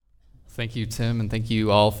Thank you, Tim, and thank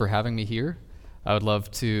you all for having me here. I would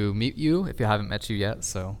love to meet you if I haven't met you yet,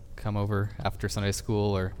 so come over after Sunday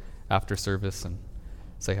school or after service and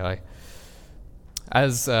say hi.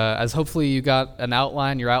 As hopefully you got an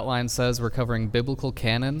outline, your outline says we're covering biblical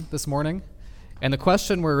canon this morning. And the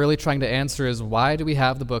question we're really trying to answer is, why do we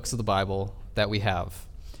have the books of the Bible that we have?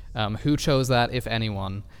 Who chose that, if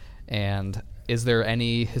anyone? And is there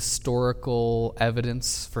any historical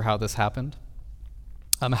evidence for how this happened?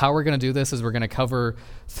 How we're going to do this is we're going to cover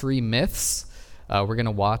 3 myths. We're going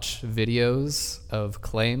to watch videos of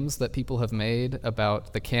claims that people have made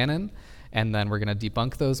about the canon, and then we're going to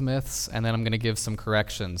debunk those myths, and then I'm going to give some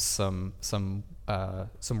corrections, some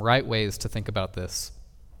right ways to think about this.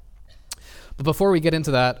 But before we get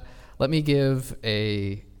into that, let me give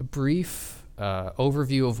a brief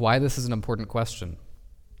overview of why this is an important question.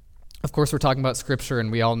 Of course, we're talking about Scripture,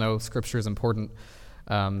 and we all know Scripture is important.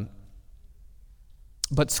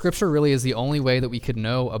 But Scripture really is the only way that we could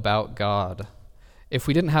know about God. If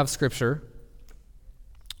we didn't have Scripture,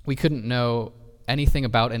 we couldn't know anything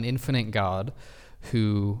about an infinite God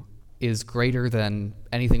who is greater than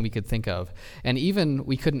anything we could think of. And even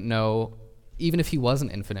if he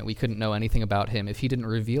wasn't infinite, we couldn't know anything about him if he didn't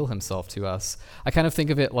reveal himself to us. I kind of think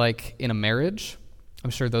of it like in a marriage. I'm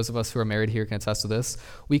sure those of us who are married here can attest to this.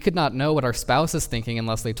 We could not know what our spouse is thinking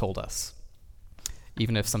unless they told us,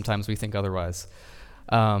 even if sometimes we think otherwise.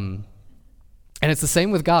 And it's the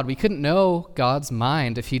same with God. We couldn't know God's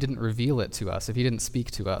mind if he didn't reveal it to us, if he didn't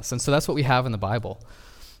speak to us. And so that's what we have in the Bible.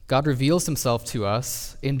 God reveals himself to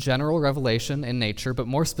us in general revelation in nature, but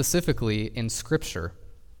more specifically in Scripture.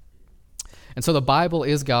 And so the Bible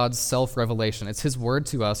is God's self-revelation. It's his word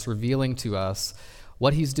to us, revealing to us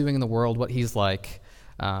what he's doing in the world, what he's like,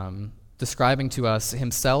 describing to us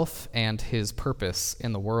himself and his purpose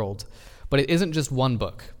in the world. But it isn't just one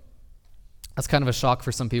book. That's kind of a shock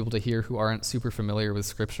for some people to hear who aren't super familiar with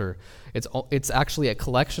Scripture. It's actually a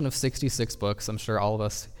collection of 66 books. I'm sure all of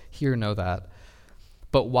us here know that.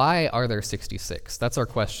 But why are there 66? That's our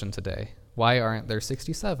question today. Why aren't there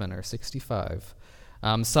 67 or 65?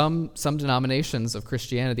 Some denominations of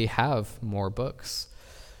Christianity have more books.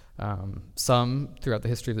 Some throughout the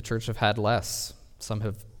history of the church have had less. Some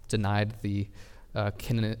have denied the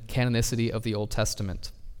canonicity of the Old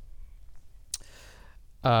Testament.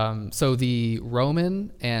 So the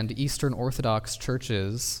Roman and Eastern Orthodox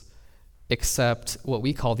churches accept what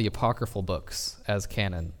we call the apocryphal books as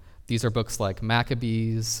canon. These are books like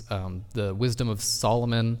Maccabees, the Wisdom of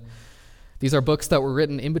Solomon. These are books that were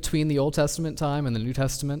written in between the Old Testament time and the New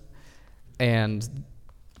Testament. And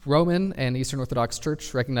Roman and Eastern Orthodox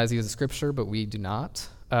Church recognize these as scripture, but we do not.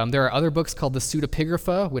 There are other books called the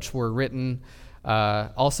Pseudepigrapha, which were written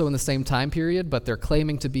also in the same time period, but they're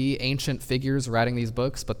claiming to be ancient figures writing these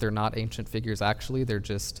books, but they're not ancient figures actually. They're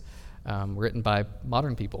just written by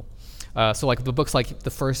modern people. So like the books like the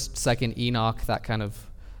First, Second Enoch, that kind of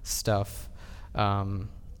stuff. And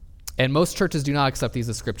most churches do not accept these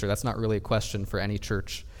as scripture. That's not really a question for any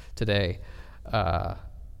church today. And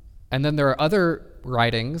then there are other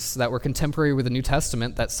writings that were contemporary with the New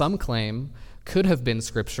Testament that some claim could have been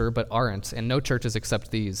scripture but aren't, and no churches accept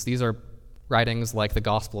these. These are writings like the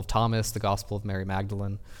Gospel of Thomas, the Gospel of Mary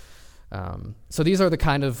Magdalene. So these are the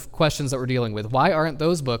kind of questions that we're dealing with. Why aren't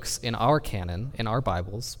those books in our canon, in our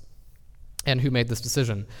Bibles? And who made this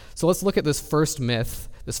decision? So let's look at this first myth,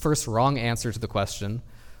 this first wrong answer to the question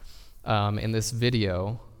in this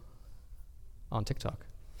video on TikTok.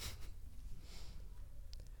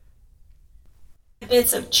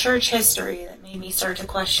 Bits of church history that made me start to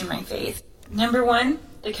question my faith. Number 1,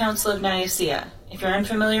 the Council of Nicaea. If you're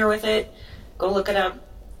unfamiliar with it, go look it up.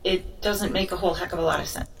 It doesn't make a whole heck of a lot of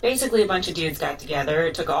sense. Basically, a bunch of dudes got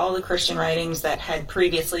together, took all the Christian writings that had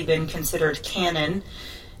previously been considered canon,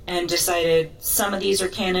 and decided some of these are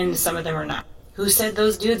canon, some of them are not. Who said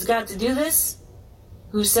those dudes got to do this?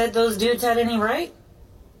 Who said those dudes had any right?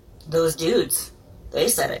 Those dudes. They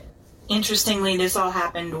said it. Interestingly, this all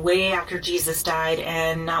happened way after Jesus died,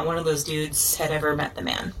 and not one of those dudes had ever met the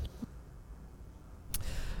man.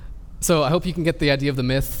 So I hope you can get the idea of the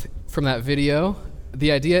myth from that video.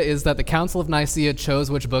 The idea is that the Council of Nicaea chose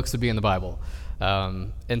which books would be in the Bible.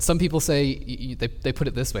 And some people say, they put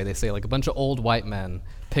it this way, they say like a bunch of old white men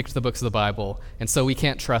picked the books of the Bible, and so we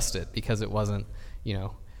can't trust it because it wasn't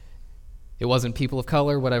people of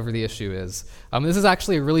color, whatever the issue is. This is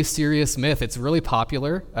actually a really serious myth. It's really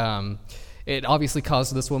popular. It obviously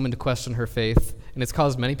caused this woman to question her faith, and it's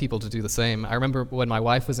caused many people to do the same. I remember when my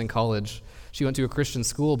wife was in college, she went to a Christian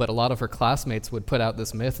school, but a lot of her classmates would put out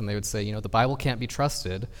this myth, and they would say, the Bible can't be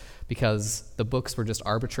trusted because the books were just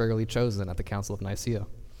arbitrarily chosen at the Council of Nicaea.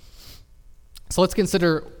 So let's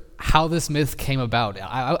consider how this myth came about.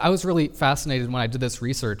 I was really fascinated when I did this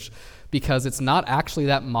research because it's not actually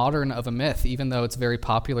that modern of a myth, even though it's very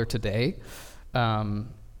popular today.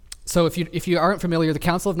 So if you aren't familiar, the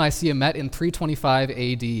Council of Nicaea met in 325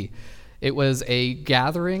 AD. It was a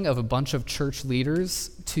gathering of a bunch of church leaders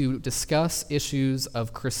to discuss issues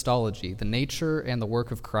of Christology, the nature and the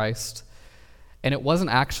work of Christ. And it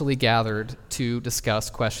wasn't actually gathered to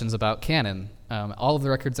discuss questions about canon. All of the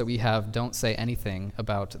records that we have don't say anything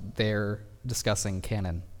about their discussing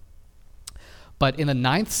canon. But in the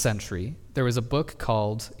 9th century, there was a book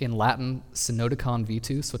called, in Latin, Synodicon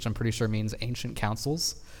Vitus, which I'm pretty sure means ancient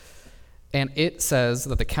councils. And it says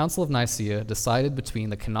that the Council of Nicaea decided between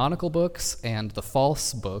the canonical books and the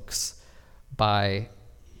false books by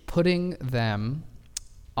putting them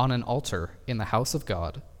on an altar in the house of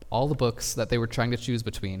God, all the books that they were trying to choose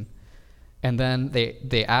between. And then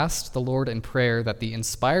they asked the Lord in prayer that the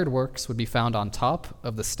inspired works would be found on top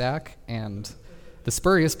of the stack and the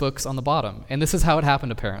spurious books on the bottom. And this is how it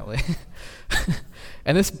happened, apparently.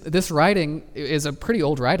 And this writing is a pretty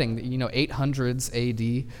old writing, 800s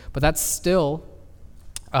AD, but that's still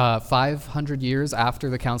 500 years after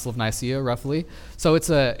the Council of Nicaea, roughly. So it's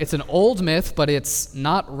an old myth, but it's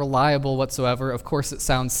not reliable whatsoever. Of course, it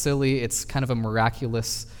sounds silly. It's kind of a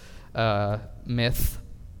miraculous myth.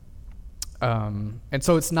 And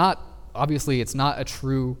so it's not a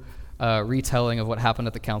true retelling of what happened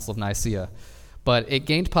at the Council of Nicaea. But it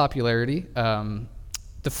gained popularity.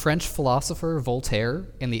 The French philosopher Voltaire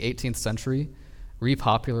in the 18th century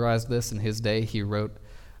repopularized this in his day. He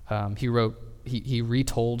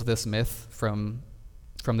retold this myth from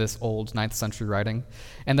this old 9th century writing.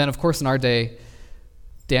 And then, of course, in our day,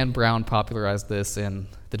 Dan Brown popularized this in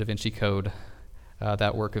the Da Vinci Code,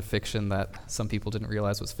 that work of fiction that some people didn't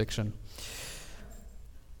realize was fiction.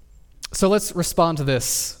 So let's respond to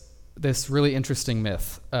this really interesting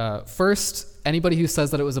myth. First, anybody who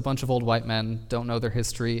says that it was a bunch of old white men don't know their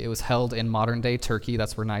history. It was held in modern-day Turkey.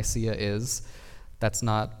 That's where Nicaea is. That's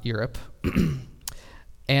not Europe.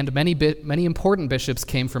 And many important bishops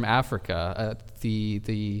came from Africa.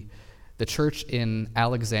 The church in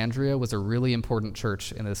Alexandria was a really important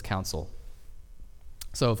church in this council.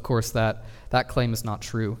 So, of course, that claim is not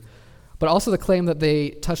true. But also the claim that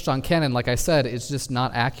they touched on canon, like I said, is just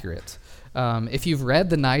not accurate. If you've read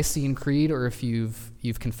the Nicene Creed, or if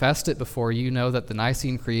you've confessed it before, you know that the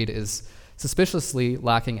Nicene Creed is suspiciously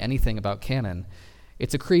lacking anything about canon.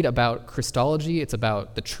 It's a creed about Christology. It's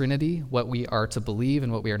about the Trinity, what we are to believe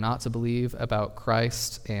and what we are not to believe about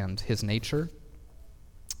Christ and his nature.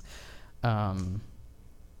 And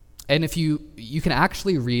if you can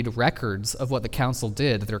actually read records of what the council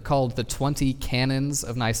did. They're called the 20 Canons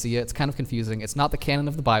of Nicaea. It's kind of confusing. It's not the canon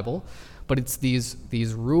of the Bible, but it's these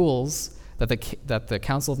rules that the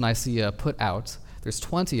Council of Nicaea put out. There's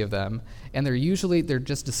 20 of them, and they're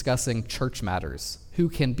just discussing church matters. Who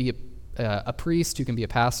can be a priest, who can be a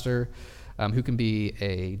pastor, who can be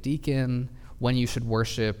a deacon, when you should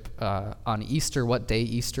worship on Easter, what day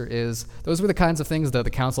Easter is. Those were the kinds of things that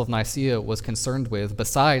the Council of Nicaea was concerned with.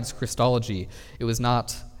 Besides Christology, it was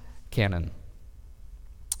not canon.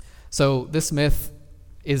 So this myth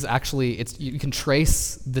is actually, you can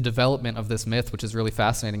trace the development of this myth, which is really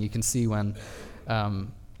fascinating. You can see when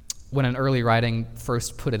an early writing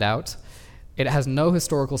first put it out, it has no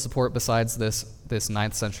historical support besides this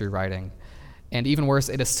 9th century writing. And even worse,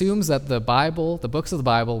 it assumes that the books of the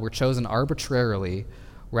Bible were chosen arbitrarily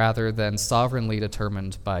rather than sovereignly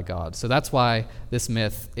determined by God. So that's why this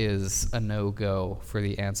myth is a no-go for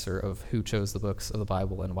the answer of who chose the books of the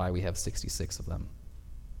Bible and why we have 66 of them.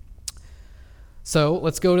 So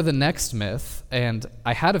let's go to the next myth, and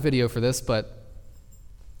I had a video for this, but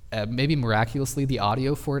maybe miraculously the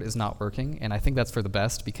audio for it is not working, and I think that's for the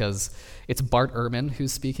best because it's Bart Ehrman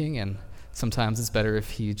who's speaking, and sometimes it's better if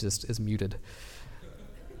he just is muted.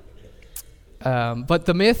 But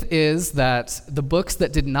the myth is that the books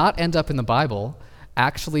that did not end up in the Bible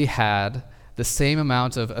actually had the same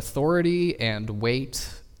amount of authority and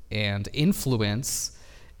weight and influence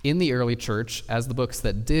in the early church as the books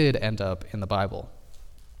that did end up in the Bible.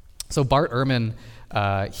 So Bart Ehrman,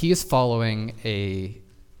 he is following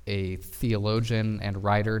a theologian and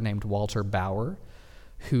writer named Walter Bauer,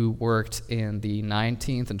 who worked in the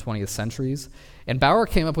 19th and 20th centuries. And Bauer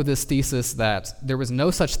came up with this thesis that there was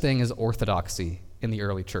no such thing as orthodoxy in the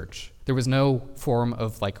early church. There was no form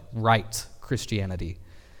of right Christianity.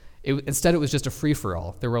 Instead, it was just a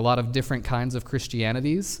free-for-all. There were a lot of different kinds of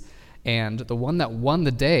Christianities, and the one that won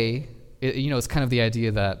the day, it's kind of the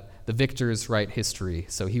idea that the victors write history.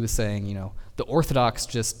 So he was saying, the Orthodox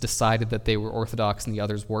just decided that they were Orthodox and the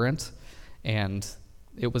others weren't, and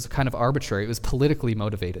It was kind of arbitrary. It was politically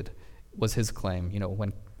motivated, was his claim.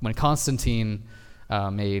 When Constantine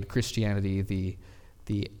made Christianity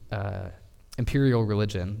the imperial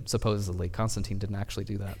religion, supposedly, Constantine didn't actually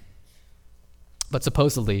do that. But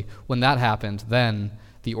supposedly, when that happened, then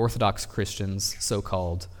the Orthodox Christians,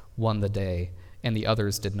 so-called, won the day, and the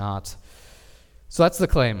others did not. So that's the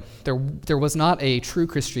claim. There was not a true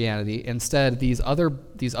Christianity. Instead, these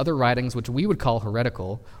other writings, which we would call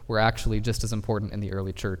heretical, were actually just as important in the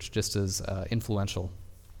early church, just as influential.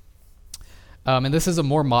 And this is a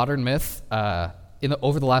more modern myth.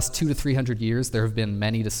 Over the last 200 to 300 years, there have been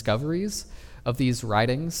many discoveries of these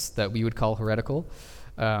writings that we would call heretical.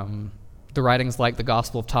 The writings like the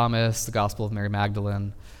Gospel of Thomas, the Gospel of Mary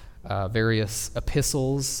Magdalene, various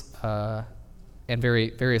epistles, and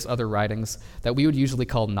various other writings that we would usually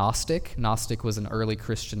call Gnostic. Gnostic was an early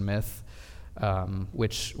Christian myth,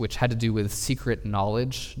 which had to do with secret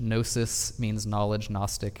knowledge. Gnosis means knowledge,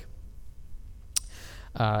 Gnostic.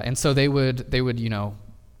 And so they would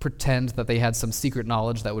pretend that they had some secret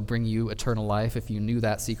knowledge that would bring you eternal life if you knew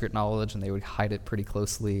that secret knowledge, and they would hide it pretty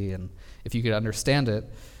closely. And if you could understand it,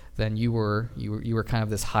 then you were kind of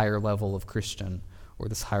this higher level of Christian, or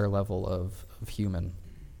this higher level of human.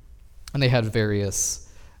 And they had various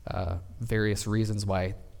reasons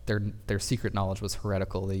why their secret knowledge was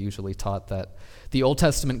heretical. They usually taught that the Old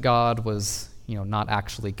Testament God was, not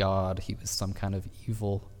actually God. He was some kind of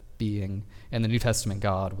evil being, and the New Testament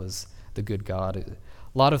God was the good God.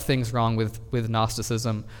 A lot of things wrong with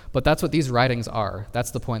Gnosticism, but that's what these writings are.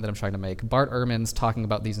 That's the point that I'm trying to make. Bart Ehrman's talking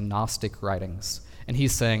about these Gnostic writings, and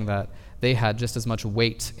he's saying that they had just as much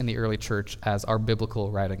weight in the early church as our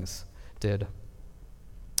biblical writings did.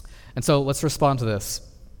 And so let's respond to this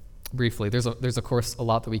briefly. There's of course a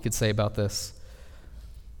lot that we could say about this.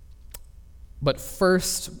 But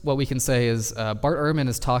first, what we can say is Bart Ehrman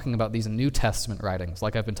is talking about these New Testament writings.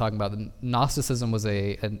 Like I've been talking about, Gnosticism was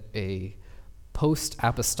a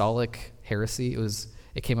post-apostolic heresy.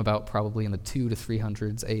 It came about probably in the 200 to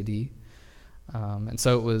 300s AD. And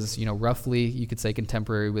so it was, roughly, you could say,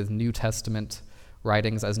 contemporary with New Testament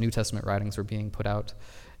writings, as New Testament writings were being put out.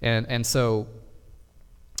 And so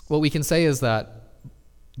what we can say is that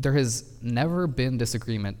there has never been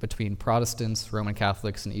disagreement between Protestants, Roman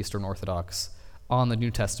Catholics, and Eastern Orthodox on the New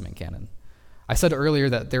Testament canon. I said earlier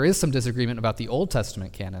that there is some disagreement about the Old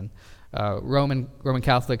Testament canon. Roman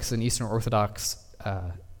Catholics and Eastern Orthodox,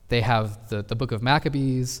 they have the Book of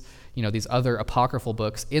Maccabees, these other apocryphal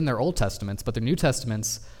books in their Old Testaments, but their New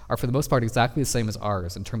Testaments are for the most part exactly the same as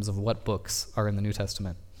ours in terms of what books are in the New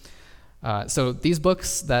Testament. So these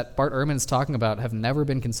books that Bart Ehrman is talking about have never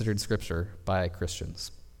been considered scripture by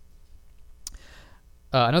Christians.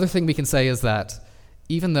 Another thing we can say is that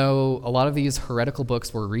even though a lot of these heretical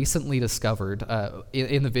books were recently discovered,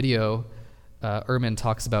 in the video, Ehrman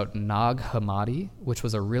talks about Nag Hammadi, which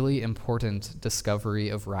was a really important discovery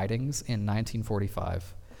of writings in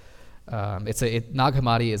 1945. Nag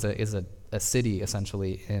Hammadi is a city,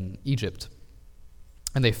 essentially, in Egypt.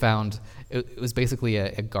 And they found, it was basically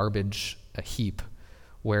a garbage heap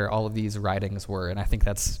where all of these writings were, and I think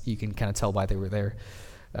you can kind of tell why they were there.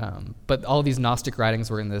 But all of these Gnostic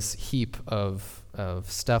writings were in this heap of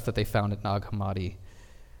stuff that they found at Nag Hammadi.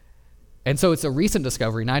 And so it's a recent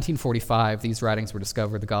discovery. 1945, these writings were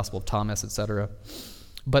discovered, the Gospel of Thomas, etc.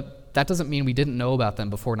 But that doesn't mean we didn't know about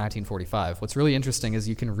them before 1945. What's really interesting is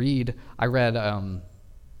I read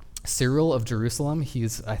Cyril of Jerusalem.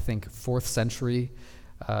 He's, I think, 4th century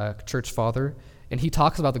church father, and he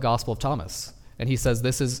talks about the Gospel of Thomas. And he says,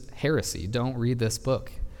 this is heresy. Don't read this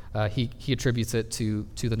book. He attributes it to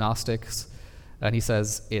the Gnostics, and he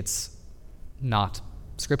says it's not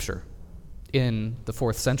scripture in the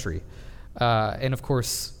 4th century. And of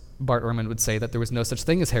course, Bart Ehrman would say that there was no such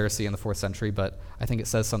thing as heresy in the 4th century, but I think it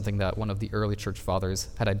says something that one of the early church fathers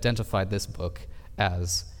had identified this book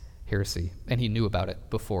as heresy, and he knew about it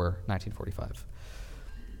before 1945.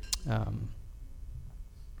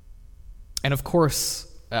 And of course,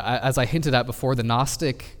 as I hinted at before, the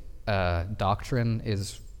Gnostic doctrine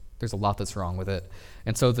there's a lot that's wrong with it.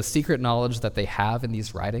 And so the secret knowledge that they have in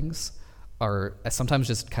these writings are sometimes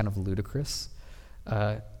just kind of ludicrous.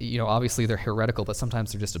 Obviously they're heretical, but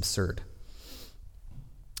sometimes they're just absurd.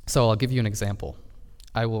 So I'll give you an example.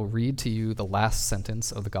 I will read to you the last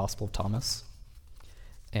sentence of the Gospel of Thomas,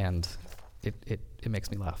 and it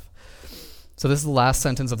makes me laugh. So this is the last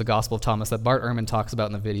sentence of the Gospel of Thomas that Bart Ehrman talks about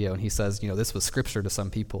in the video, and he says, this was scripture to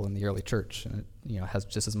some people in the early church, and it has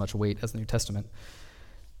just as much weight as the New Testament.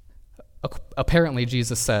 Apparently,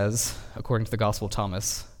 Jesus says, according to the Gospel of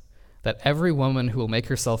Thomas, that every woman who will make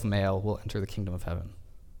herself male will enter the kingdom of heaven.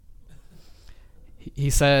 He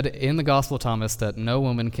said in the Gospel of Thomas that no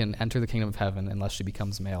woman can enter the kingdom of heaven unless she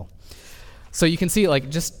becomes male. So you can see, like,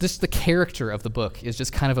 just the character of the book is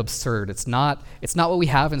just kind of absurd. It's not what we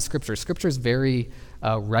have in Scripture. Scripture is very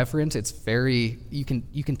reverent. It's very, you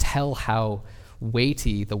can tell how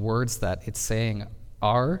weighty the words that it's saying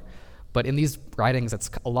are, but in these writings, it's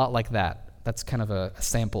a lot like that. That's kind of a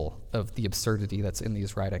sample of the absurdity that's in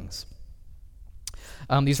these writings.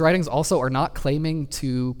 These writings also are not claiming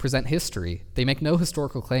to present history. They make no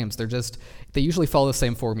historical claims. They usually follow the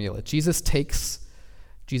same formula. Jesus takes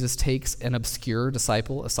an obscure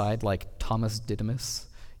disciple aside, like Thomas Didymus.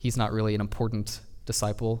 He's not really an important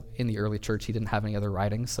disciple in the early church. He didn't have any other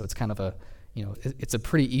writings, so it's kind of it's a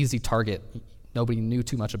pretty easy target. Nobody knew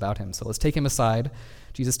too much about him, so let's take him aside.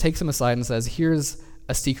 Jesus takes him aside and says, here's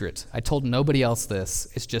a secret. I told nobody else this.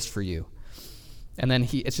 It's just for you. And then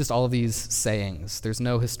it's just all of these sayings. There's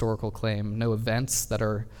no historical claim, no events that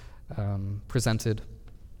are presented.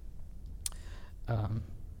 And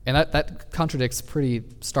that contradicts pretty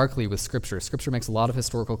starkly with Scripture. Scripture makes a lot of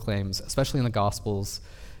historical claims, especially in the Gospels.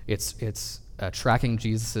 It's tracking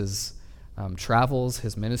Jesus's travels,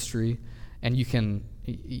 his ministry, and you can,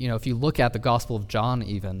 if you look at the Gospel of John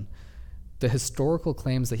even, the historical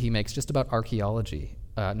claims that he makes just about architecture,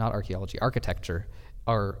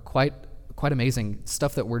 are quite amazing.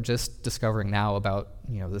 Stuff that we're just discovering now about,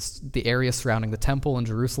 the area surrounding the temple in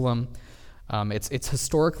Jerusalem. It's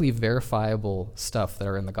historically verifiable stuff that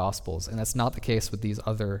are in the Gospels, and that's not the case with these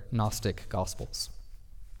other Gnostic Gospels.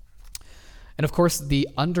 And of course, the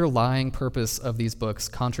underlying purpose of these books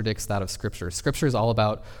contradicts that of Scripture. Scripture is all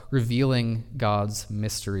about revealing God's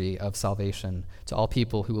mystery of salvation to all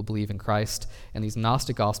people who will believe in Christ, and these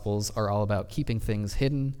Gnostic Gospels are all about keeping things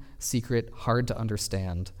hidden, secret, hard to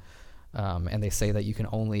understand, and they say that you can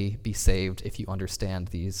only be saved if you understand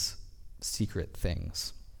these secret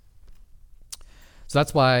things. So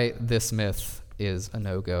that's why this myth is a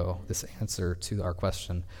no-go, this answer to our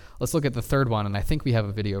question. Let's look at the third one, and I think we have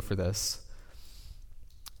a video for this.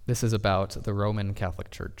 This is about the Roman Catholic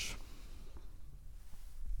Church.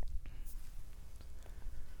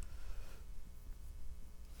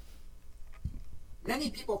 Many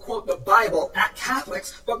people quote the Bible at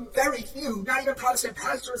Catholics, but very few, not even Protestant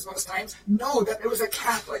pastors most times, know that it was a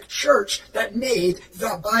Catholic church that made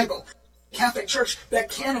the Bible. Catholic Church that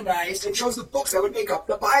canonized and chose the books that would make up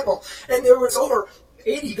the Bible. And there was over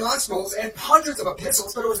 80 Gospels and hundreds of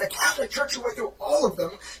epistles, but it was the Catholic Church who went through all of them,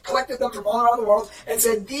 collected them from all around the world, and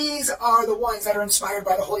said, these are the ones that are inspired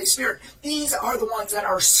by the Holy Spirit. These are the ones that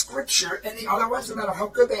are Scripture, and the other ones, no matter how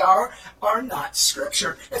good they are not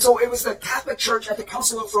Scripture. And so it was the Catholic Church at the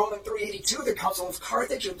Council of Rome in 382, the Council of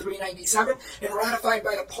Carthage in 397, and ratified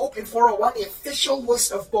by the Pope in 401, the official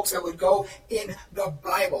list of books that would go in the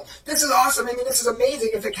Bible. This is awesome. I mean, this is amazing.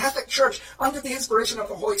 If the Catholic Church, under the inspiration of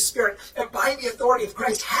the Holy Spirit, and by the authority of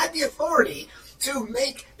Christ, had the authority to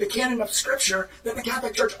make the canon of Scripture, then the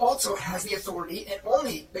Catholic Church also has the authority, and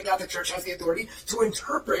only the Catholic Church has the authority, to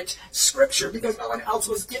interpret Scripture, because no one else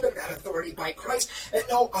was given that authority by Christ, and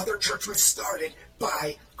no other church was started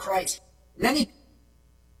by Christ.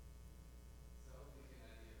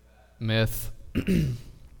 Myth.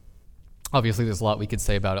 Obviously, there's a lot we could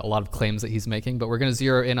say about it, a lot of claims that he's making, but we're going to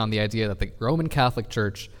zero in on the idea that the Roman Catholic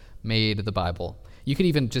Church made the Bible. You could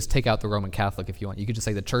even just take out the Roman Catholic if you want. You could just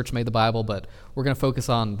say the church made the Bible, but we're going to focus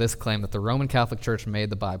on this claim that the Roman Catholic Church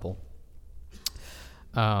made the Bible.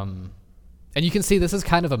 And you can see this is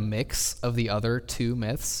kind of a mix of the other two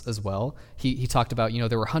myths as well. He talked about,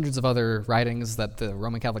 there were hundreds of other writings that the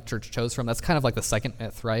Roman Catholic Church chose from. That's kind of like the second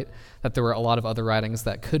myth, right? That there were a lot of other writings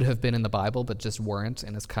that could have been in the Bible but just weren't,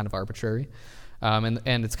 and it's kind of arbitrary.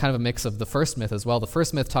 And it's kind of a mix of the first myth as well. The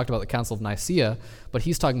first myth talked about the Council of Nicaea, but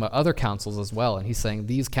he's talking about other councils as well, and he's saying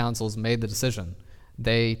these councils made the decision.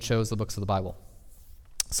 They chose the books of the Bible.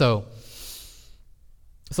 So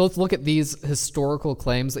let's look at these historical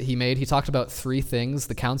claims that he made. He talked about three things: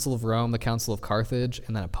 the Council of Rome, the Council of Carthage,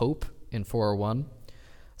 and then a pope in 401.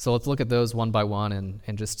 So let's look at those one by one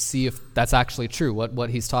and just see if that's actually true. What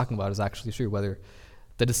he's talking about is actually true, whether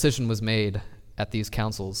the decision was made at these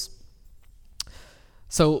councils.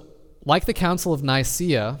 So, like the Council of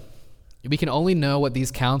Nicaea, we can only know what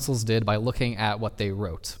these councils did by looking at what they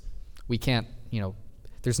wrote. We can't,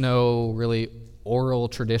 there's no really oral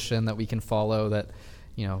tradition that we can follow that,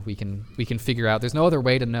 we can figure out. There's no other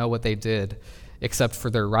way to know what they did except for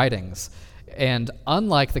their writings. And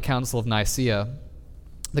unlike the Council of Nicaea,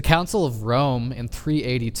 the Council of Rome in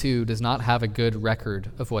 382 does not have a good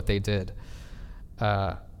record of what they did.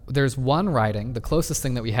 There's one writing, the closest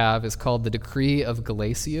thing that we have is called the Decree of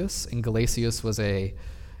Gelasius, and Gelasius was a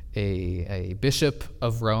bishop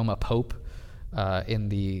of Rome, a pope, in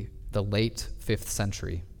the late 5th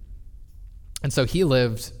century. And so he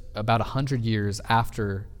lived about 100 years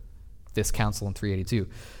after this council in 382.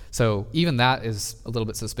 So even that is a little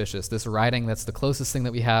bit suspicious. This writing that's the closest thing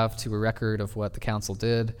that we have to a record of what the council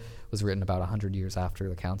did was written about 100 years after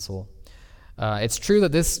the council. It's true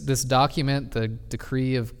that this document, the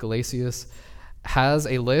Decree of Gelasius, has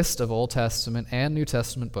a list of Old Testament and New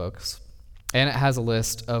Testament books, and it has a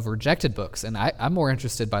list of rejected books. And I'm more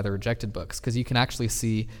interested by the rejected books because you can actually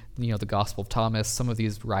see, the Gospel of Thomas, some of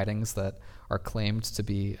these writings that are claimed to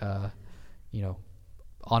be,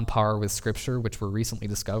 on par with Scripture, which were recently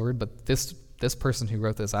discovered. But this person who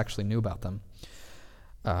wrote this actually knew about them.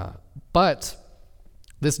 But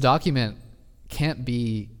this document can't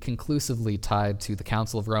be conclusively tied to the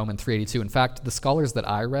Council of Rome in 382. In fact, the scholars that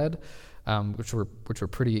I read, which were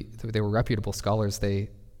they were reputable scholars, they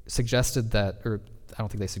suggested that, or I don't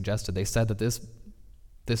think they suggested, they said that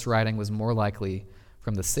this writing was more likely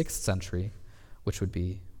from the 6th century, which would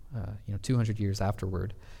be 200 years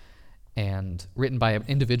afterward, and written by an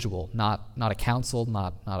individual, not a council,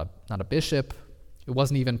 not a bishop. It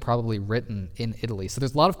wasn't even probably written in Italy. So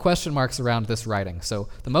there's a lot of question marks around this writing. So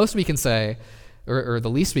the most we can say, or the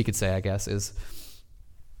least we could say, I guess, is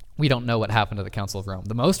we don't know what happened to the Council of Rome.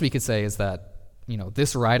 The most we could say is that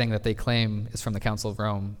this writing that they claim is from the Council of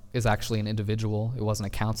Rome is actually an individual. It wasn't a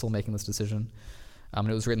council making this decision, and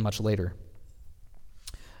it was written much later.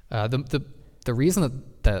 The reason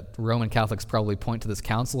that Roman Catholics probably point to this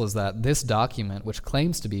council is that this document, which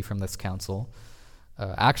claims to be from this council,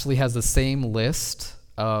 actually has the same list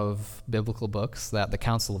of biblical books that the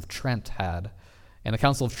Council of Trent had. And the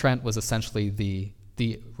Council of Trent was essentially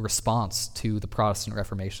the response to the Protestant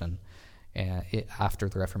Reformation after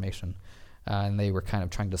the Reformation. And they were kind of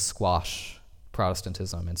trying to squash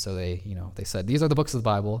Protestantism. And so they said, these are the books of the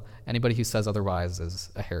Bible. Anybody who says otherwise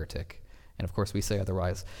is a heretic. And of course we say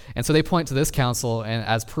otherwise. And so they point to this council and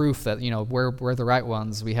as proof that, we're the right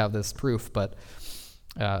ones, we have this proof. But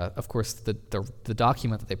of course the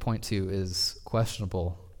document that they point to is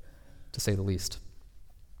questionable, to say the least.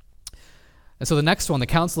 And so the next one, the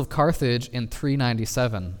Council of Carthage in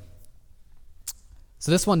 397.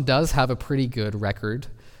 So this one does have a pretty good record.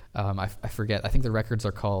 I forget. I think the records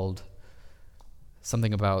are called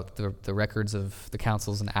something about the records of the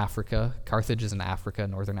councils in Africa. Carthage is in Africa,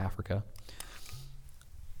 northern Africa.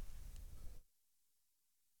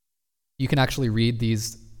 You can actually read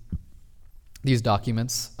these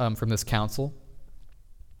documents from this council.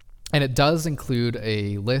 And it does include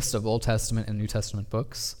a list of Old Testament and New Testament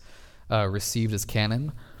books received as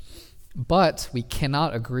canon. But we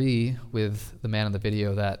cannot agree with the man in the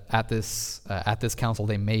video that at this council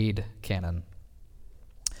they made canon.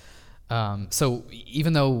 So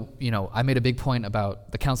even though I made a big point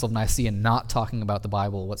about the Council of Nicaea not talking about the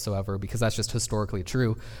Bible whatsoever, because that's just historically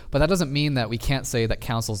true, but that doesn't mean that we can't say that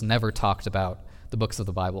councils never talked about the books of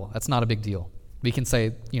the Bible. That's not a big deal. We can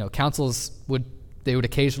say councils would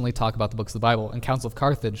occasionally talk about the books of the Bible, and Council of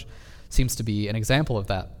Carthage seems to be an example of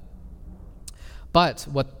that. But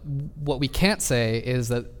what we can't say is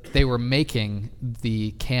that they were making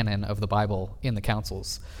the canon of the Bible in the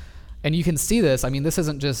councils. And you can see this, this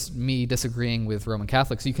isn't just me disagreeing with Roman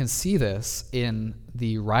Catholics, you can see this in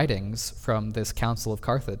the writings from this Council of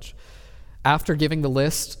Carthage. After giving the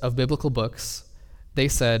list of biblical books, they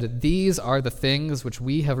said, "These are the things which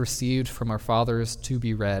we have received from our fathers to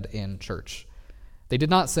be read in church." They did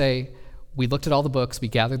not say, "We looked at all the books, we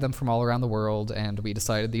gathered them from all around the world, and we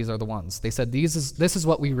decided these are the ones." They said, this is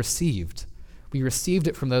what we received. We received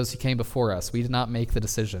it from those who came before us. We did not make the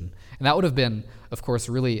decision. And that would have been, of course,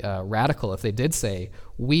 really radical if they did say,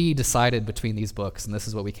 "We decided between these books, and this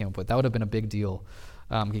is what we came up with." That would have been a big deal,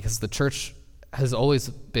 because the church has always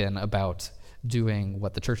been about doing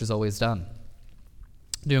what the church has always done,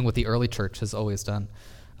 doing what the early church has always done.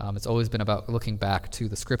 It's always been about looking back to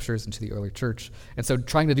the scriptures and to the early church. And so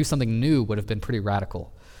trying to do something new would have been pretty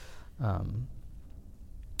radical.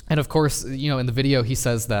 And of course, in the video he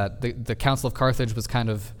says that the Council of Carthage was kind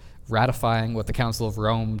of ratifying what the Council of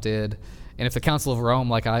Rome did. And if the Council of Rome,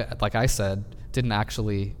 like I said, didn't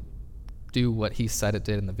actually do what he said it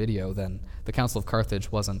did in the video, then the Council of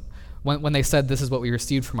Carthage wasn't. When they said this is what we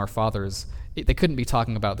received from our fathers, they couldn't be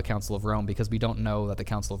talking about the Council of Rome because we don't know that the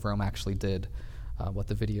Council of Rome actually did what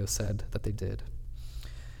the video said that they did.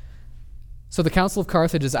 So the Council of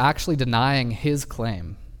Carthage is actually denying his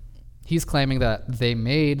claim. He's claiming that they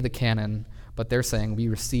made the canon, but they're saying we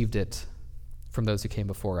received it from those who came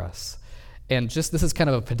before us. And just this is kind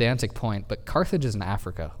of a pedantic point, but Carthage is in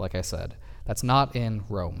Africa, like I said. That's not in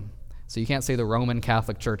Rome. So you can't say the Roman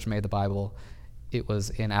Catholic Church made the Bible it was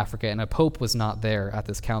in Africa, and a pope was not there at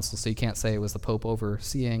this council, so you can't say it was the pope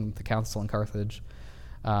overseeing the council in Carthage.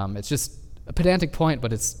 It's just a pedantic point,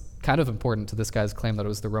 but it's kind of important to this guy's claim that it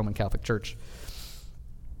was the Roman Catholic Church.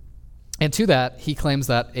 And to that, he claims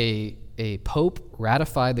that a pope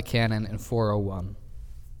ratified the canon in 401.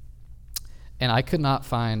 And I could not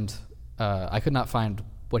find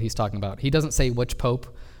what he's talking about. He doesn't say which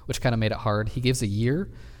pope, which kind of made it hard. He gives a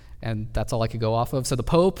year, and that's all I could go off of. So the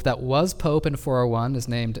pope that was pope in 401 is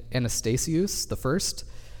named Anastasius I,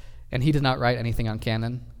 and he did not write anything on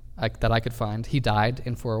canon that I could find. He died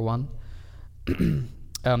in 401.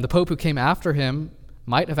 The pope who came after him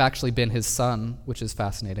might have actually been his son, which is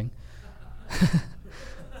fascinating.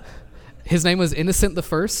 His name was Innocent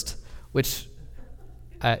I, which,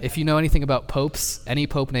 if you know anything about popes, any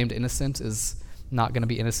pope named Innocent is not going to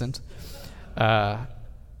be innocent.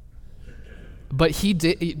 But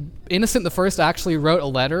Innocent I actually wrote a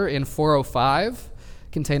letter in 405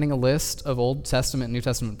 containing a list of Old Testament and New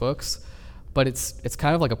Testament books, but it's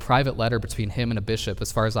kind of like a private letter between him and a bishop,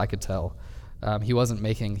 as far as I could tell. He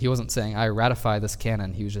wasn't saying, I ratify this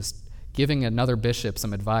canon. He was just giving another bishop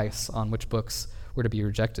some advice on which books were to be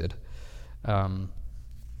rejected. And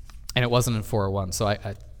it wasn't in 401, so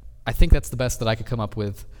I think that's the best that I could come up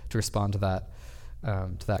with to respond to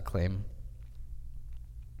that claim.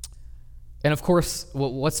 And of course,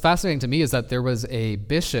 what's fascinating to me is that there was a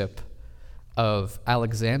bishop of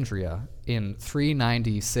Alexandria in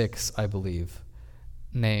 396, I believe,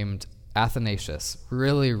 named Athanasius,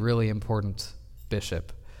 really, really important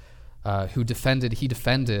bishop, who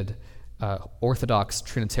defended Orthodox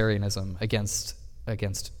Trinitarianism against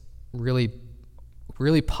really,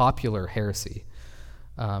 really popular heresy.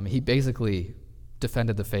 He basically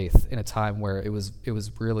defended the faith in a time where it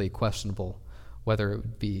was really questionable whether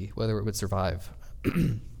it would survive.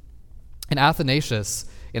 And Athanasius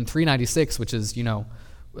in 396, which is,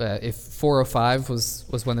 if 405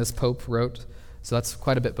 was when this pope wrote, so that's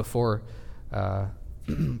quite a bit before, or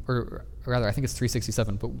rather, I think it's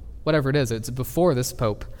 367, but whatever it is, it's before this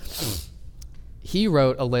pope. He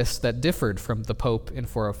wrote a list that differed from the pope in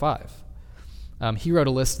 405. He wrote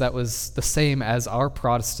a list that was the same as our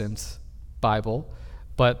Protestant Bible,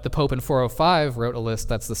 but the pope in 405 wrote a list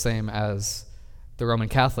that's the same as the Roman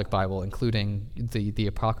Catholic Bible, including the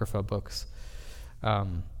Apocrypha books.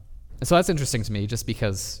 And so that's interesting to me, just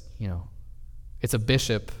because, it's a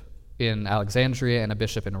bishop in Alexandria and a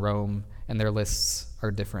bishop in Rome, and their lists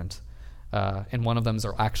are different. And one of them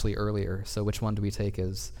are actually earlier, so which one do we take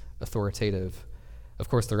as authoritative? Of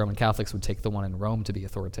course, the Roman Catholics would take the one in Rome to be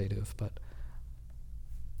authoritative, but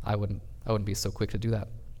I wouldn't be so quick to do that.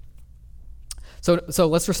 So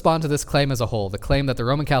let's respond to this claim as a whole, the claim that the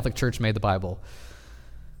Roman Catholic Church made the Bible.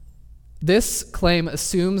 This claim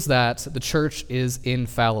assumes that the church is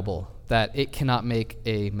infallible, that it cannot make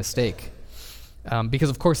a mistake. Because,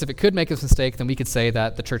 of course, if it could make a mistake, then we could say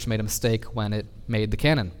that the church made a mistake when it made the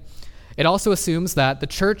canon. It also assumes that the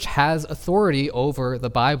church has authority over the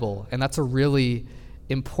Bible, and that's a really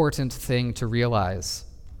important thing to realize,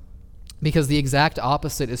 because the exact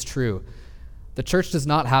opposite is true. The church does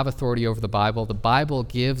not have authority over the Bible. The Bible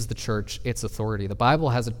gives the church its authority. The Bible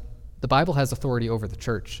has authority over the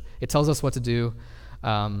church. It tells us what to do.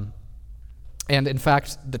 And in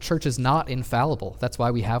fact, the church is not infallible. That's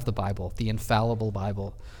why we have the Bible, the infallible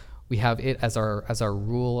Bible. We have it as our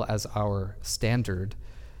rule, as our standard,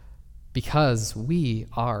 because we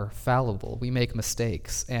are fallible. We make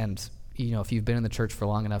mistakes. And, if you've been in the church for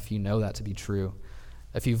long enough, you know that to be true.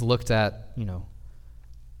 If you've looked at,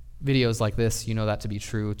 videos like this, you know that to be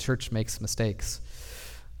true. Church makes mistakes.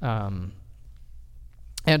 And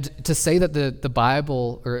to say that the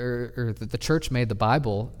Bible or the church made the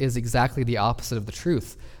Bible is exactly the opposite of the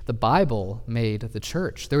truth. The Bible made the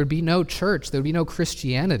church. There would be no church, there would be no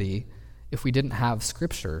Christianity if we didn't have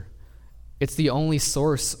Scripture. It's the only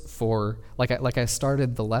source for, like I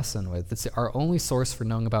started the lesson with, it's our only source for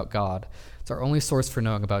knowing about God. It's our only source for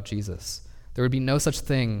knowing about Jesus. There would be no such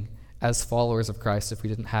thing as followers of Christ if we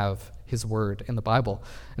didn't have his word in the Bible.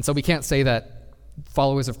 And so we can't say that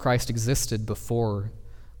followers of Christ existed before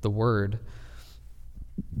the word.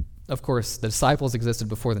 Of course, the disciples existed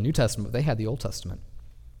before the New Testament, but they had the Old Testament.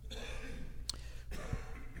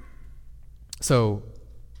 So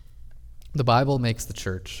the Bible makes the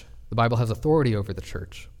church. The Bible has authority over the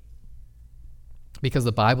church because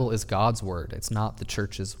the Bible is God's word. It's not the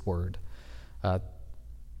church's word.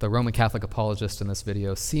 The Roman Catholic apologist in this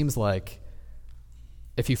video seems like,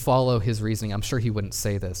 if you follow his reasoning, I'm sure he wouldn't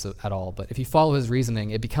say this at all, but if you follow his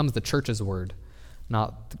reasoning, it becomes the church's word,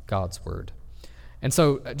 not God's word. And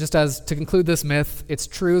so just as to conclude this myth, it's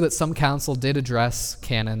true that some council did address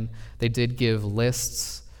canon. They did give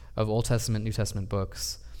lists of Old Testament, New Testament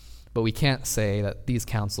books, but we can't say that these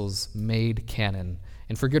councils made canon.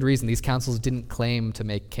 And for good reason, these councils didn't claim to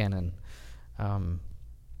make canon.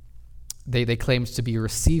 They claimed to be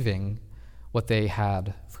receiving what they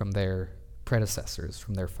had from their predecessors,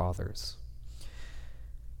 from their fathers.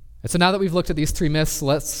 And so now that we've looked at these three myths,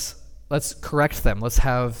 let's correct them. Let's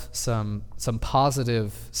have some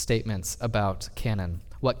positive statements about canon.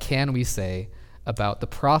 What can we say about the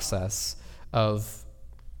process of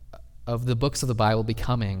the books of the Bible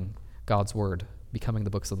becoming God's Word, becoming the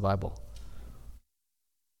books of the Bible?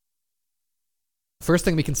 First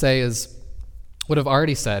thing we can say is what I've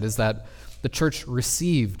already said, is that the church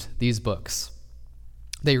received these books.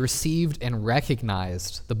 They received and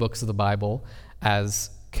recognized the books of the Bible as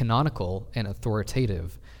canonical and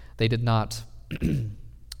authoritative. They did not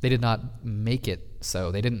make it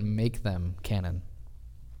so. They didn't make them canon.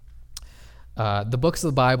 The books of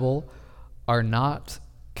the Bible are not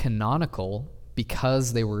canonical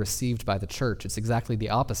because they were received by the church. It's exactly the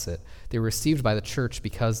opposite. They were received by the church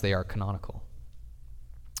because they are canonical.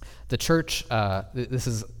 The church, this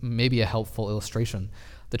is maybe a helpful illustration.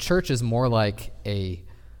 The church is more like a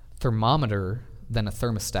thermometer than a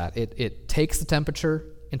thermostat. It takes the temperature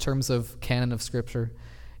in terms of canon of Scripture.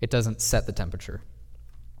 It doesn't set the temperature.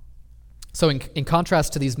 So in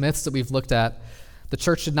contrast to these myths that we've looked at, the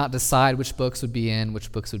church did not decide which books would be in,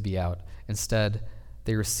 which books would be out. Instead,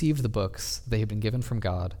 they received the books they had been given from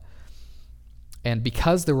God. And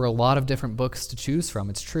because there were a lot of different books to choose from,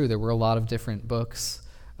 it's true, there were a lot of different books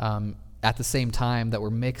at the same time that were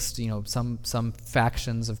mixed. Some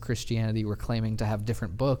factions of Christianity were claiming to have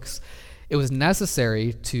different books. It was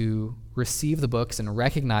necessary to receive the books and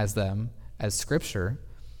recognize them as Scripture,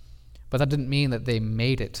 but that didn't mean that they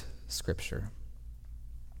made it Scripture.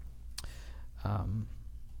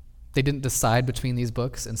 They didn't decide between these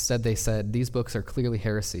books. Instead, they said, these books are clearly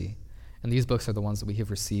heresy, and these books are the ones that we have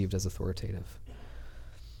received as authoritative.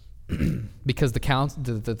 Because the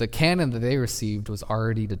canon that they received was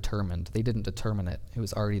already determined. They didn't determine it. It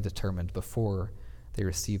was already determined before they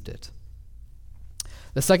received it.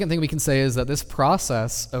 The second thing we can say is that this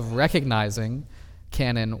process of recognizing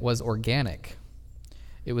canon was organic.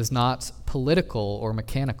 It was not political or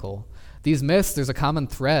mechanical. These myths, there's a common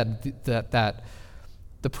thread that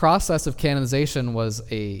the process of canonization was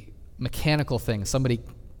a mechanical thing. Somebody,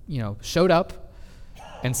 showed up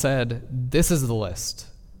and said, this is the list,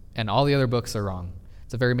 and all the other books are wrong.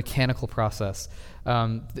 It's a very mechanical process.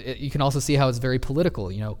 You can also see how it's very political.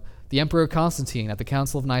 The Emperor Constantine at the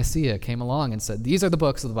Council of Nicaea came along and said, these are the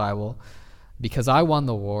books of the Bible because I won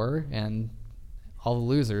the war, and all the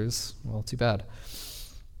losers, well, too bad.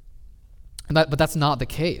 But that's not the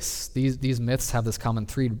case. These myths have this common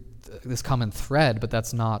thread, but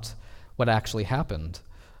that's not what actually happened.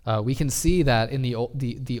 We can see that in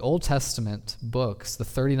the Old Testament books, the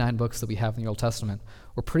 39 books that we have in the Old Testament,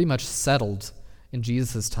 were pretty much settled in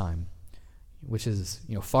Jesus' time, which is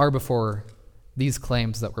far before these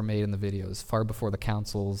claims that were made in the videos, far before the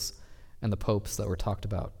councils and the popes that were talked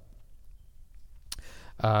about.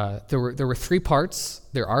 There were three parts.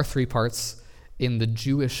 There are three parts in the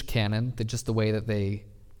Jewish canon, just the way that they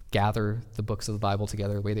gather the books of the Bible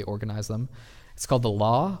together, the way they organize them. It's called the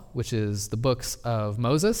Law, which is the books of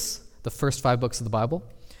Moses, the first 5 books of the Bible.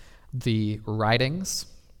 The Writings,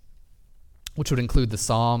 which would include the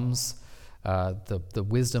Psalms, the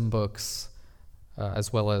wisdom books,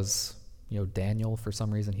 as well as Daniel. For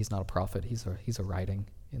some reason, he's not a prophet; he's a writing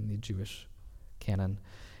in the Jewish canon.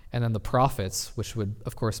 And then the prophets, which would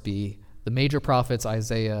of course be the major prophets,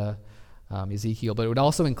 Isaiah, Ezekiel, but it would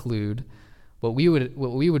also include what we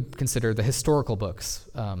would consider the historical books.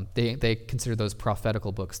 They consider those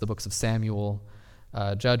prophetical books, the books of Samuel,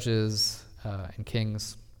 Judges, and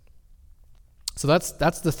Kings. So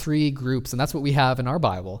that's the 3 groups, and that's what we have in our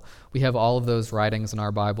Bible. We have all of those writings in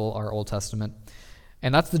our Bible, our Old Testament,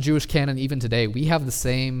 and that's the Jewish canon even today. We have the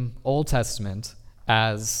same Old Testament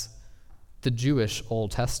as the Jewish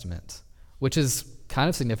Old Testament, which is kind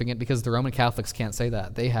of significant because the Roman Catholics can't say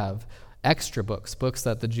that. They have extra books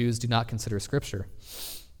that the Jews do not consider Scripture.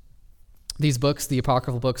 These books, the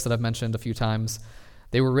apocryphal books that I've mentioned a few times,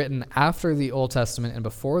 they were written after the Old Testament and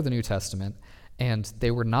before the New Testament, and they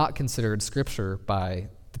were not considered Scripture by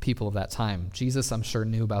the people of that time. Jesus, I'm sure,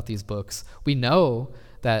 knew about these books. We know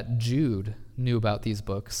that Jude knew about these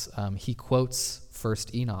books. He quotes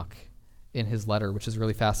 1st Enoch in his letter, which is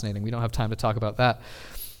really fascinating. We don't have time to talk about that.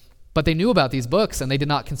 But they knew about these books, and they did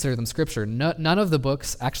not consider them Scripture. None of the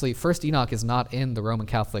books, actually, 1st Enoch is not in the Roman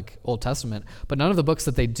Catholic Old Testament, but none of the books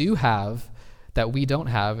that they do have that we don't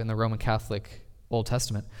have in the Roman Catholic Old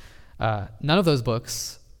Testament. None of those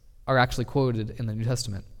books are actually quoted in the New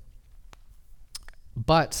Testament.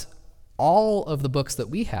 But all of the books that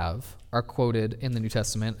we have are quoted in the New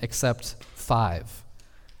Testament except 5.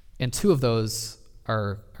 And 2 of those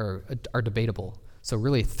are debatable. So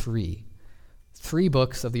really 3. 3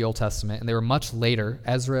 books of the Old Testament, and they were much later,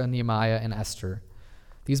 Ezra, Nehemiah, and Esther.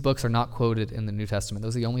 These books are not quoted in the New Testament.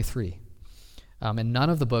 Those are the only 3. And none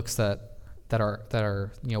of the books that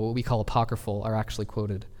are what we call apocryphal are actually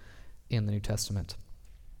quoted in the New Testament.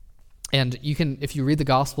 And you can, if you read the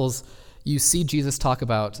Gospels, you see Jesus talk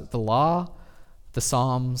about the law, the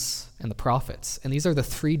Psalms, and the prophets. And these are the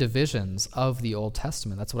 3 divisions of the Old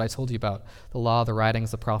Testament. That's what I told you about. The law, the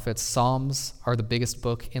writings, the prophets. Psalms are the biggest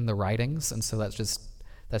book in the writings, and so that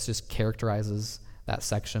just characterizes that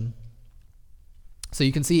section. So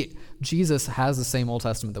you can see Jesus has the same Old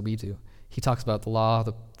Testament that we do. He talks about the law,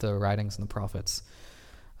 the writings, and the prophets.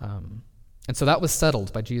 And so that was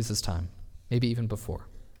settled by Jesus' time, maybe even before.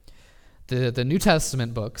 The New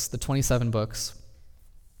Testament books, the 27 books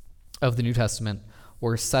of the New Testament,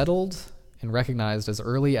 were settled and recognized as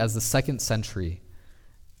early as the 2nd century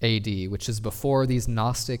AD, which is before these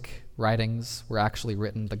Gnostic writings were actually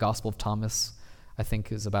written. The Gospel of Thomas, I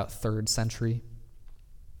think, is about 3rd century.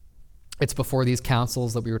 It's before these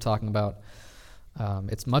councils that we were talking about.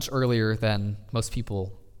 It's much earlier than most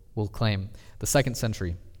people will claim, the 2nd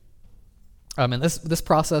century. And this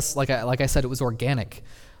process, like I said, it was organic.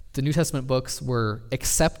 The New Testament books were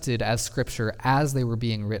accepted as scripture as they were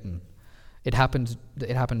being written. It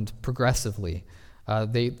happened progressively.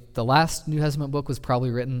 The last New Testament book was probably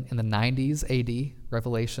written in the 90s AD,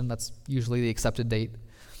 Revelation. That's usually the accepted date.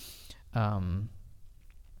 And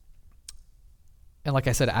like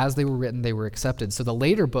I said, as they were written, they were accepted. So the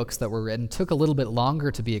later books that were written took a little bit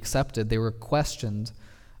longer to be accepted. They were questioned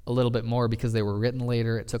a little bit more because they were written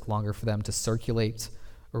later. It took longer for them to circulate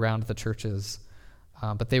around the churches.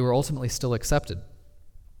 But they were ultimately still accepted.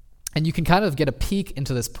 And you can kind of get a peek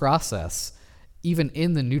into this process even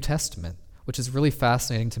in the New Testament, which is really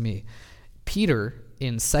fascinating to me. Peter,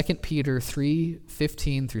 in 2 Peter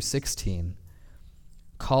 3:15 through 16,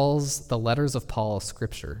 calls the letters of Paul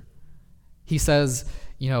scripture. He says,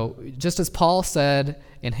 just as Paul said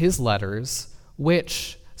in his letters,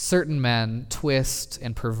 which certain men twist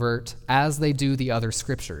and pervert as they do the other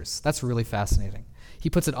scriptures. That's really fascinating. He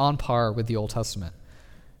puts it on par with the Old Testament.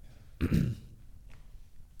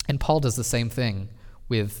 And Paul does the same thing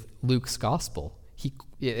with Luke's gospel.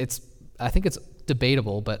 I think it's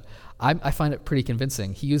debatable, but I find it pretty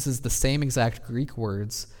convincing. He uses the same exact Greek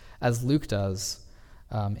words as Luke does.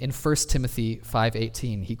 In 1 Timothy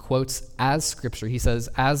 5:18, he quotes as scripture. He says,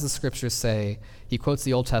 as the scriptures say. He quotes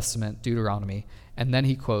the Old Testament, Deuteronomy, and then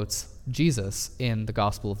he quotes Jesus in the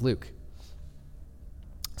Gospel of Luke.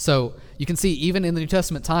 So you can see even in the New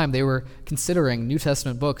Testament time, they were considering New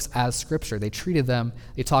Testament books as scripture. They treated them,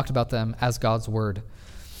 they talked about them as God's word.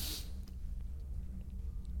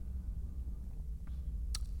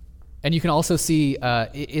 And you can also see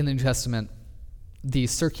in the New Testament the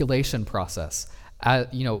circulation process.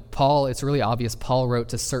 Paul, it's really obvious, Paul wrote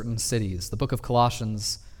to certain cities. The book of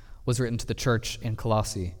Colossians was written to the church in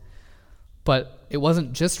Colossae. But it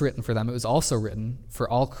wasn't just written for them, it was also written for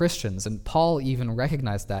all Christians. And Paul even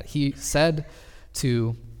recognized that. He said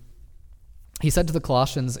to the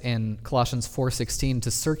Colossians in Colossians 4:16 to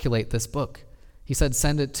circulate this book. He said,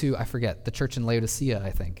 send it to, I forget, the church in Laodicea, I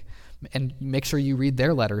think. And make sure you read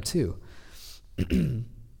their letter too.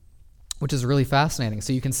 Which is really fascinating.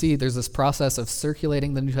 So you can see there's this process of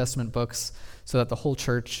circulating the New Testament books so that the whole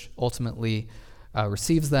church ultimately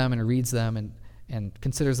receives them and reads them and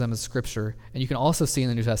considers them as scripture. And you can also see in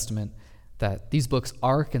the New Testament that these books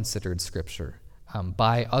are considered scripture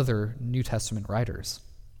by other New Testament writers.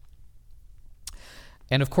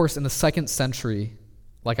 And of course, in the 2nd century,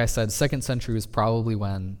 like I said, 2nd century was probably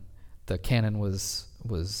when the canon was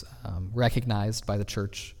recognized by the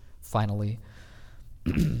church finally.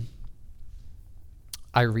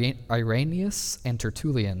 Irenaeus and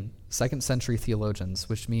Tertullian, 2nd century theologians,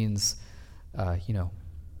 which means,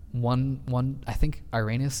 one. I think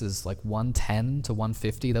Irenaeus is like 110 to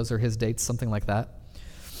 150. Those are his dates, something like that.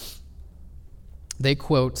 They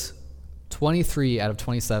quote 23 out of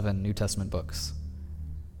 27 New Testament books.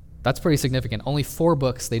 That's pretty significant. Only 4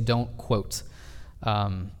 books they don't quote. I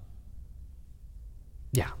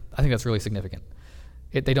think that's really significant.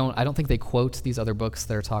 I don't think they quote these other books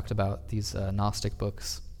that are talked about, these Gnostic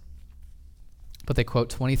books. But they quote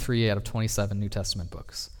 23 out of 27 New Testament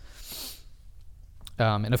books.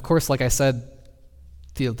 And of course, like I said,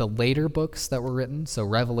 the later books that were written, so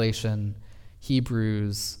Revelation,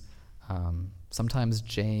 Hebrews, sometimes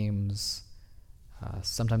James,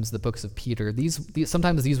 sometimes the books of Peter.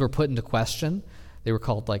 Sometimes these were put into question. They were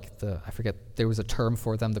called there was a term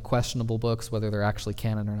for them, the questionable books, whether they're actually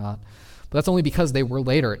canon or not. But that's only because they were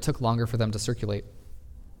later. It took longer for them to circulate.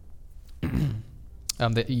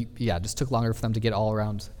 It just took longer for them to get all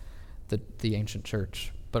around the ancient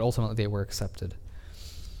church. But ultimately they were accepted.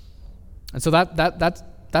 And so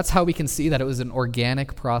that's how we can see that it was an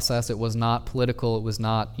organic process. It was not political. It was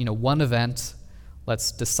not, one event,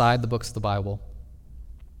 let's decide the books of the Bible.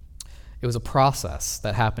 It was a process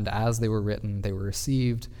that happened as they were written, they were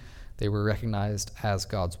received, they were recognized as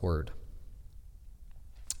God's word.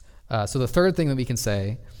 So the third thing that we can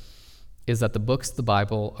say is that the books of the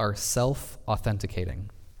Bible are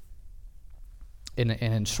self-authenticating.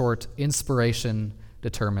 In short, inspiration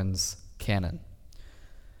determines canon.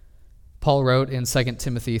 Paul wrote in 2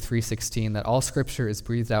 Timothy 3:16 that all Scripture is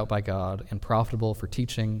breathed out by God and profitable for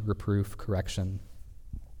teaching, reproof, correction,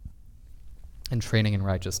 and training in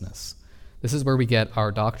righteousness. This is where we get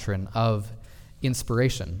our doctrine of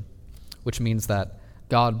inspiration, which means that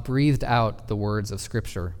God breathed out the words of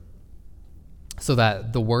Scripture so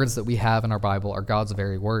that the words that we have in our Bible are God's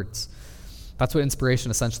very words. That's what inspiration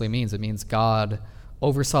essentially means. It means God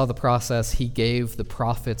oversaw the process. He gave the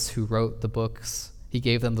prophets who wrote the books, he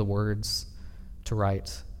gave them the words to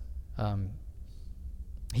write.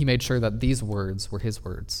 He made sure that these words were his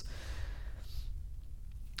words.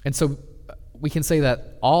 And so we can say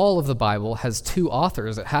that all of the Bible has two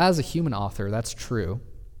authors. It has a human author, that's true.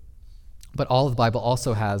 But all of the Bible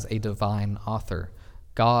also has a divine author.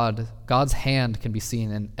 God's hand can be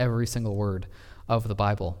seen in every single word of the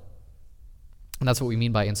Bible. And that's what we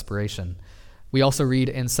mean by inspiration. We also read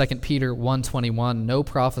in 2 Peter 1:21, no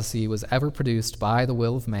prophecy was ever produced by the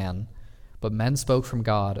will of man, but men spoke from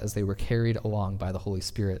God as they were carried along by the Holy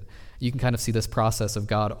Spirit. You can kind of see this process of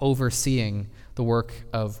God overseeing the work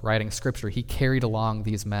of writing Scripture. He carried along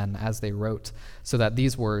these men as they wrote so that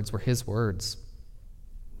these words were his words.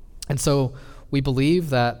 And so we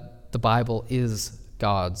believe that the Bible is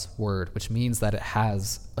God's word, which means that it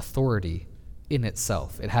has authority in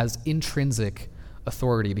itself. It has intrinsic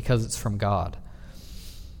authority because it's from God.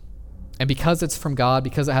 And because it's from God,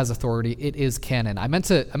 because it has authority, it is canon. I meant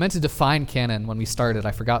to define canon when we started.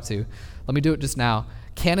 I forgot to. Let me do it just now.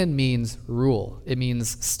 Canon means rule. It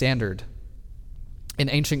means standard. In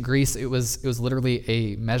ancient Greece, it was literally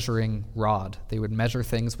a measuring rod. They would measure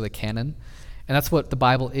things with a canon. And that's what the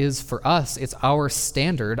Bible is for us. It's our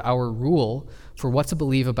standard, our rule for what to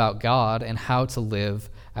believe about God and how to live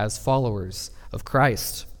as followers of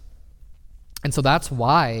Christ. And so that's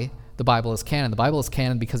why the Bible is canon. The Bible is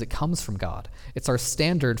canon because it comes from God. It's our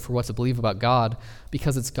standard for what to believe about God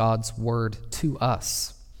because it's God's word to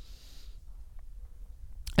us.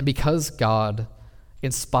 And because God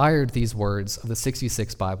inspired these words of the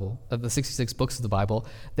 66 books of the Bible,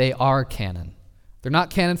 they are canon. They're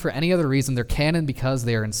not canon for any other reason. They're canon because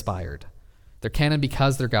they are inspired. They're canon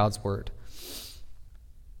because they're God's word.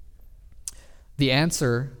 The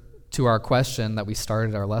answer to our question that we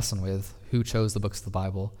started our lesson with, who chose the books of the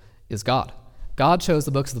Bible, is God. God chose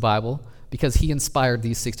the books of the Bible because he inspired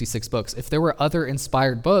these 66 books. If there were other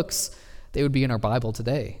inspired books, they would be in our Bible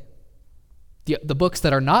today. The books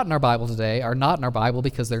that are not in our Bible today are not in our Bible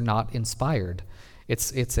because they're not inspired.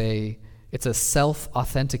 It's a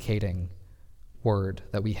self-authenticating word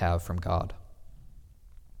that we have from God.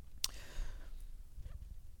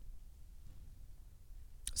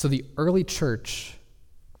 So the early church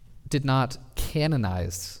did not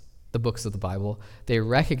canonize the books of the Bible. They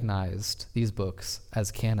recognized these books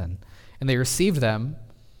as canon, and they received them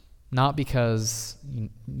not because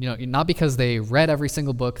they read every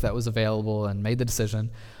single book that was available and made the decision,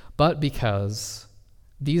 but because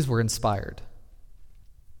these were inspired.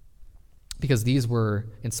 Because these were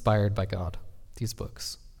inspired by God, these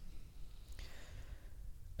books.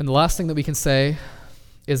 And the last thing that we can say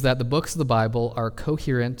is that the books of the Bible are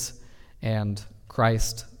coherent and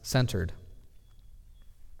Christ-centered.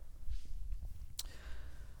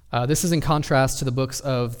 This is in contrast to the books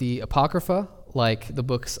of the Apocrypha, like the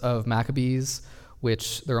books of Maccabees,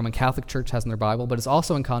 which the Roman Catholic Church has in their Bible, but it's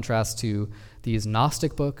also in contrast to these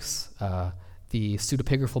Gnostic books, the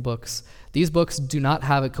pseudepigraphal books. These books do not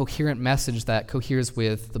have a coherent message that coheres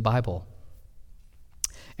with the Bible,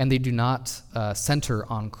 and they do not center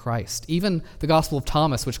on Christ. Even the Gospel of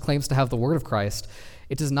Thomas, which claims to have the word of Christ,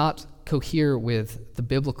 it does not cohere with the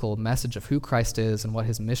biblical message of who Christ is and what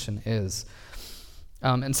his mission is.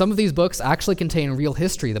 And some of these books actually contain real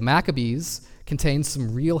history. The Maccabees contains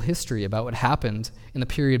some real history about what happened in the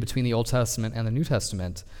period between the Old Testament and the New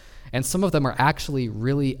Testament. And some of them are actually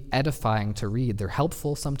really edifying to read. They're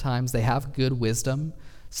helpful sometimes. They have good wisdom,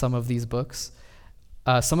 some of these books.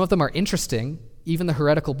 Some of them are interesting. Even the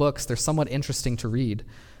heretical books, they're somewhat interesting to read.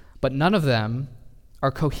 But none of them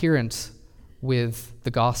are coherent with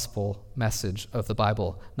the gospel message of the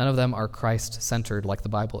Bible. None of them are Christ-centered like the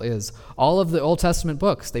Bible is. All of the Old Testament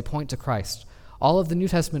books, they point to Christ. All of the New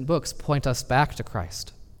Testament books point us back to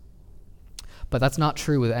Christ. But that's not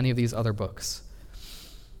true with any of these other books.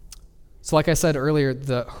 So like I said earlier,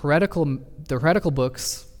 the heretical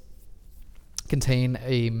books contain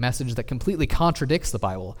a message that completely contradicts the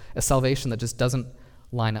Bible, a salvation that just doesn't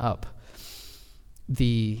line up.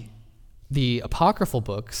 The apocryphal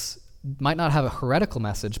books might not have a heretical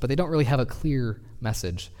message, but they don't really have a clear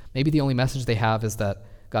message. Maybe the only message they have is that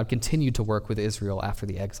God continued to work with Israel after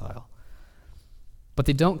the exile. But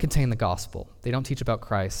they don't contain the gospel. They don't teach about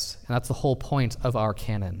Christ, and that's the whole point of our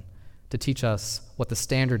canon, to teach us what the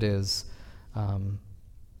standard is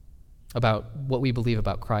about what we believe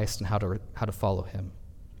about Christ and how to follow him.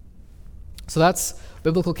 So that's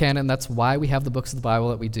biblical canon. That's why we have the books of the Bible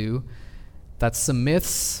that we do. That's some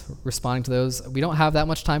myths, responding to those. We don't have that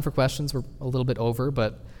much time for questions. We're a little bit over,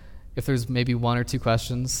 but if there's maybe one or two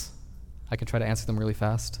questions, I can try to answer them really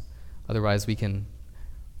fast. Otherwise, we can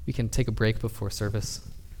take a break before service.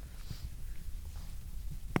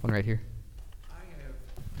 One right here. I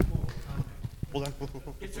have more of a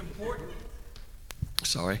comment. It's important.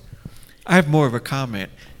 Sorry. I have more of a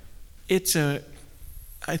comment.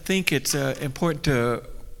 I think it's important to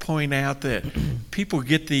point out that people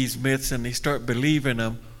get these myths and they start believing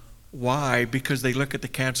them. Why? Because they look at the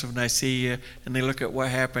Council of Nicaea and they look at what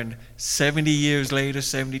happened 70 years later,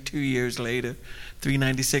 72 years later,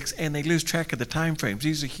 396, and they lose track of the time frames.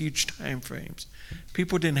 These are huge time frames.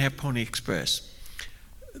 People didn't have Pony Express.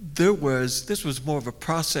 This was more of a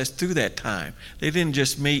process through that time. They didn't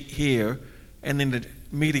just meet here and then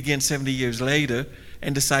meet again 70 years later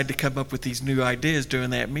and decide to come up with these new ideas during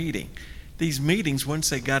that meeting. These meetings, once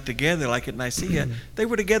they got together, like at Nicaea, they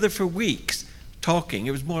were together for weeks talking.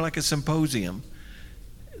 It was more like a symposium.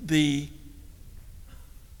 In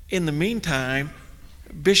the meantime,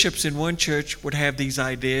 bishops in one church would have these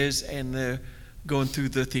ideas and they're going through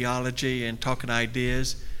the theology and talking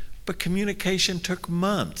ideas, but communication took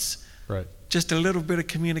months. Right. Just a little bit of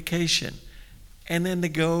communication. And then to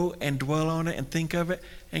go and dwell on it and think of it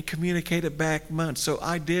and communicate it back months. So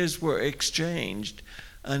ideas were exchanged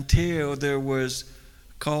until there was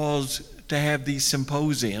cause to have these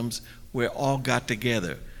symposiums where all got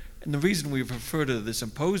together. And the reason we refer to the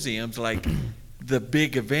symposiums like the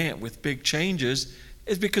big event with big changes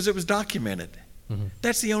is because it was documented. Mm-hmm.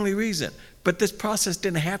 That's the only reason. But this process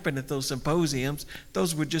didn't happen at those symposiums.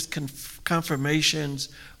 Those were just confirmations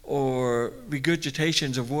or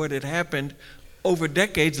regurgitations of what had happened over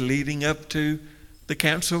decades leading up to the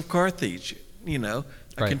Council of Carthage. A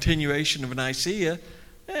continuation of Nicaea.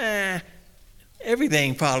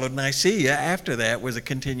 Everything followed Nicaea. After that was a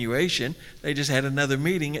continuation. They just had another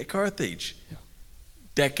meeting at Carthage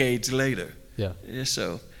decades later. Yeah.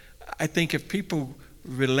 So I think if people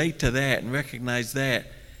relate to that and recognize that,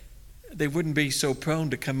 they wouldn't be so prone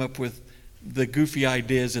to come up with the goofy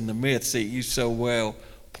ideas and the myths that you so well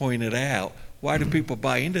pointed out. Why do people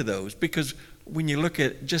buy into those? Because when you look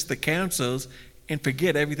at just the councils and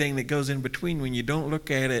forget everything that goes in between, when you don't look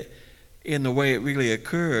at it in the way it really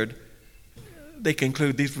occurred, they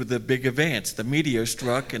conclude these were the big events. The meteor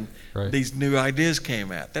struck and these new ideas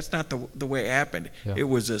came out. That's not the way it happened. Yeah. It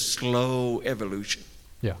was a slow evolution.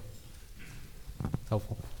 Yeah.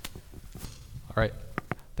 Helpful. All right.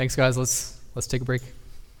 Thanks, guys. Let's take a break.